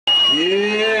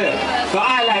Yeah, but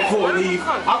I like Thornton Heath.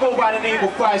 I go by the name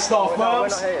of 5-Star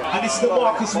Firmz, and this is the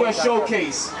Marcus West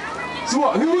Showcase. So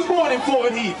what, who was born in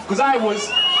Thornton Heath? Because I was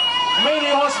mainly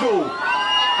in hospital.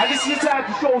 And this is the time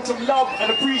to show some love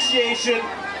and appreciation.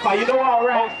 But you know how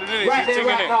right there,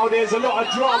 right now, there's a lot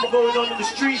of drama going on in the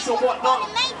streets and whatnot.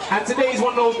 And today's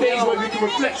one of those days where we can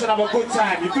reflect and have a good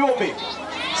time, you feel me?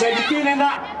 So if you're feeling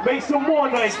that, make some more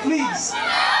noise, please.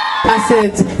 I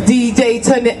said, DJ,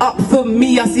 turn it up for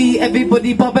me. I see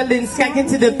everybody bubbling, skanking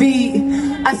to the beat.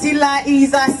 I see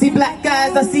lighties, I see black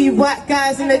guys, I see white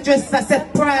guys in a dress that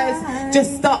said prize.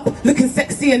 Just up, looking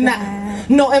sexy and that.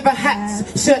 Not ever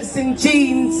hats, shirts and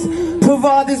jeans.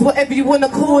 Paradas, whatever you wanna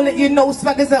call it. You know,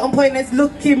 swaggers are on point, let's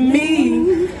look at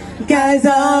me. Guys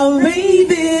are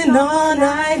raving all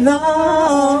night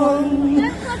long.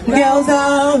 Girls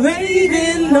are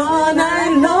raving all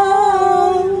night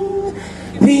long.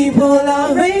 People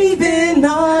are raving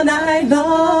all night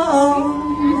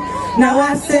long. Now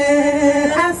I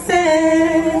said,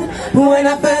 when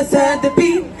I first heard the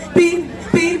beep, beep,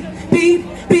 beep, beep,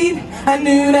 beep, I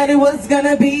knew that it was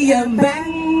gonna be a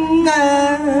banger,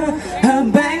 a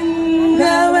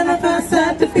banger. When I first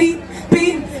heard the beep,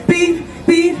 beep, beep,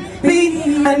 beep,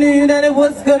 beep, I knew that it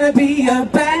was gonna be a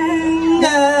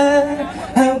banger,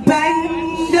 a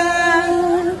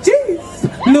banger.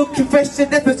 Jeez, looking fresh and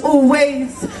death as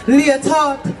always.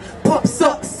 Leotard, pop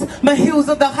socks, my heels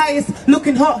are the highest,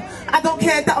 looking hot. I don't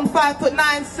care that I'm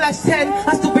 5'9/10.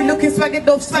 I still be looking swaggered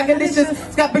off,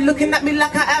 swaggerlicious. Gotta be looking at me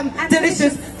like I am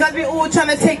delicious. Gotta be all trying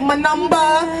to take my number,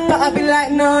 but I be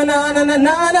like, no, no, no, no,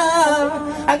 no,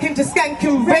 no. I came to skank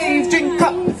and rave, drink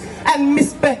up and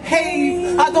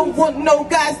misbehave. I don't want no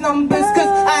guys' numbers, cause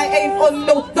I ain't on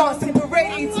no dancing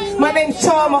parades. My name's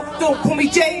Chsrmer, don't call me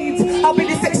Jade. I'll be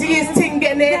the sexiest thing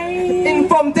getting it in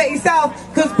from Day South,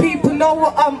 cause people know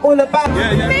what I'm all about.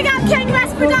 Big up King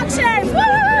West Productions! Woo!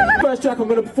 First track I'm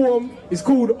going to perform is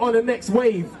called On the Next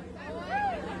Wave.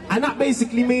 And that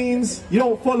basically means you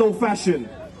don't follow fashion.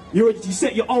 You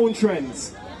set your own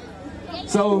trends.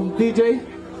 So, DJ,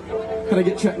 can I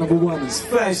get track number 1? It's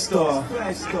 5-Star.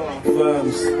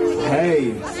 Firmz.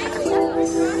 Hey.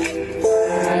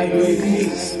 Hey,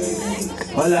 ladies.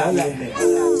 Hola,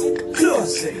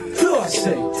 close. Hey,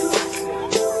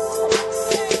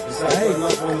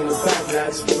 another one in the back,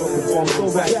 lads. Go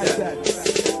back there.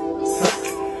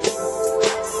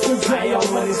 I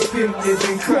am on this pimp,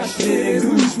 living, crushed it, and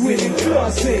who's winning?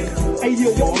 Class A. Hey, yo,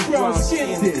 brown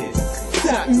shit.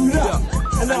 Tattooed up.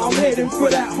 And now I'm heading for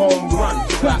that home run.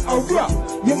 Batter up,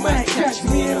 you might catch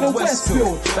me in the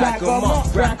Westfield. Back 'em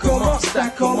up, rack 'em up,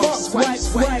 stack 'em up, swipe,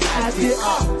 add it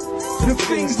up. The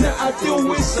things that I do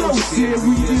with so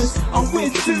serious. I'm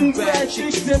with 2 bad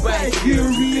chicks, they're bad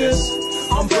curious.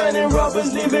 I'm burning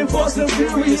rubbers, living fast and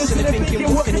furious. And they're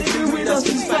thinking what can they do with us?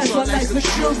 This flash my life's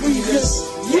luxurious.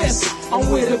 Yes, I'm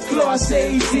with a Class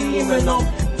A team and I'm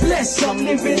blessed. I'm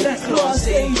living that Class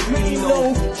A dream.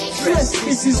 No stress,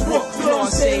 this is what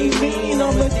Class A mean.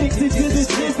 I'm addicted to this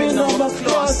living, I'm a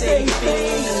Class A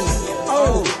fiend.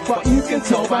 Oh, but you can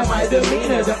tell by my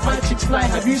demeanor that my chicks fly.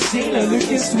 Have you seen her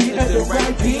looking sweeter than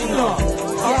Ribena?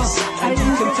 And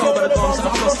you can tell by the bombs that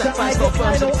I've lost that I got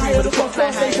Firmz and the cream of the pop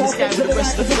fly high in the sky with the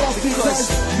rest of the box. Because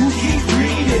you keep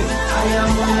reading, I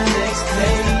am on the next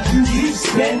page. You keep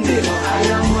spending, I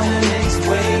am on the next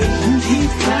wave. You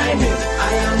keep climbing,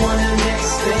 I am on the next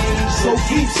stage. So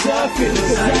keep surfing,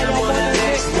 cause I am on the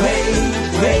next wave.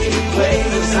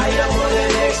 Cause I am on the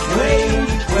next wave.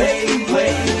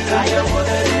 I am on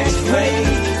the next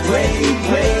wave.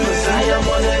 Cause I am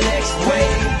on the next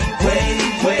wave.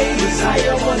 Cause I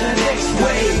am on the next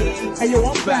wave. Hey yo,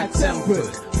 I'm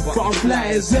bad-tempered, but I'm fly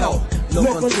as hell.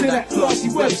 Log onto that classy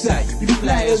website, you can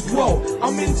fly as well.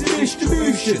 I'm into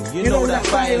distribution, you know that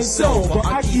buy and sell. But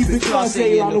I keep it Class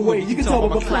A on the way, you can tell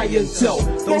by my clientele.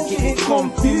 Don't get it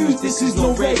confused, this is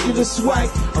no regular swag.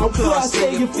 I'm Class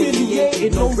A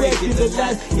affiliated, no regular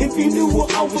lad. If you knew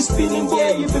what I was spinning,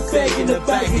 yeah, you'd be begging the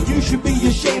bag. And you should be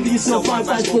ashamed of yourself, my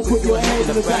advice, but put your head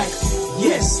in the back.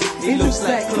 Yes, it looks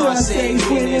like Class A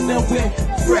winning and we're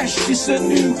fresh, it's a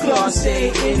new Class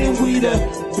A in and we the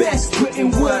best,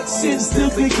 putting work since the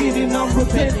beginning. I'm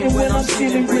repenting when I'm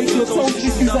sinning, break your toes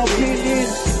issues I've been in.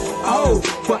 Oh,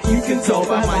 but you can tell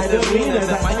by my demeanor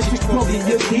that my chick's probably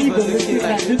a diva, looking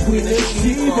like the Queen of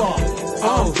Sheba.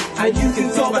 Oh, and you can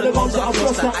tell by the bombs that I've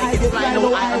lost that I get flying,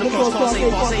 no I have a cross, Class A,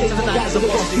 that's a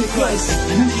boss. Because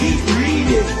you keep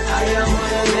reading, I am on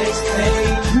the next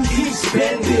page. You keep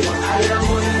spending, I am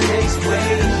on the next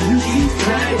wave. You keep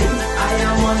climbing, I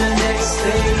am on the next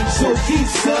stage. So keep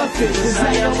surfing, cause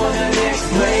I am on the next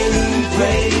wave.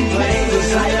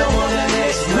 Cause I am on the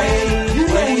next wave.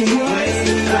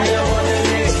 I am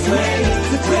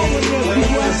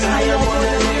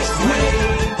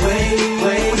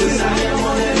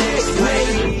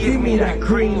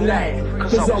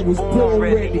was born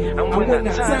ready. And when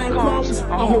that time comes,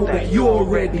 I hope that you're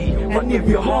ready. And if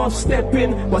you're half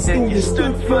stepping, but still you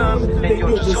stood firm, then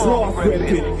you're just half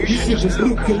repping. You should just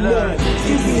look and learn.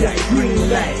 Give me that green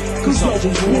light, cause I was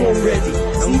born ready.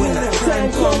 And when that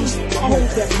time comes, I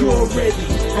hope that you're ready.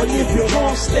 And if you're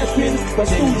half stepping, but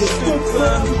still you stood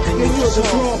firm, then you're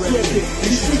just half repping.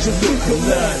 You should just look and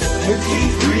learn. And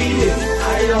keep reading.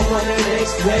 I am on the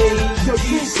next wave. So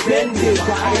keep spending,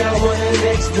 but I am on the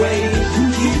next wave. You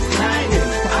keep climbing,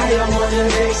 but I am on the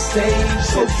next stage.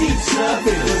 So keep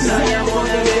surfing, cause I am on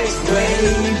the next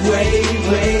wave,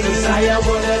 wave. Cause I am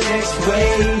on the next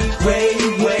wave,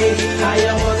 wave. I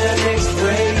am on the next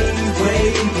wave,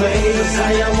 wave. Cause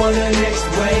I am on the next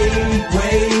wave,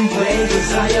 wave.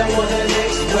 Cause I am on the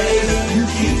next wave. You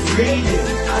keep reading,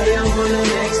 I am on the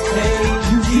next page.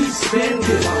 You keep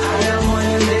spending, I am on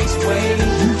the next wave.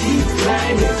 You keep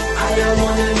climbing, I am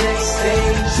on the next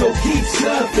stage. So keep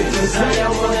surfing, cause I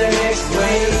am on the next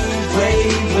wave,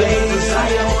 wave. Cause I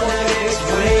am on the next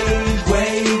wave,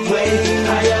 wave.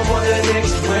 I am on the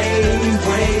next wave,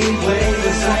 wave.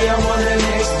 Cause I am on the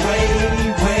next wave,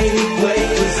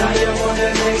 wave. Cause I am on the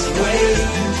next wave.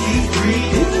 You keep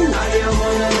reading, I am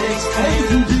on the next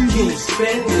page. You keep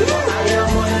spending, I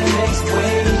am on the next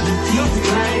wave. You keep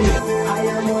climbing, I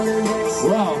am on the next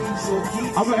wave. Wow,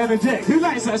 I'm gonna interject. Who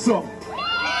likes that song?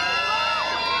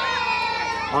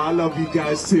 I love you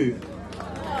guys too.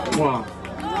 Wow.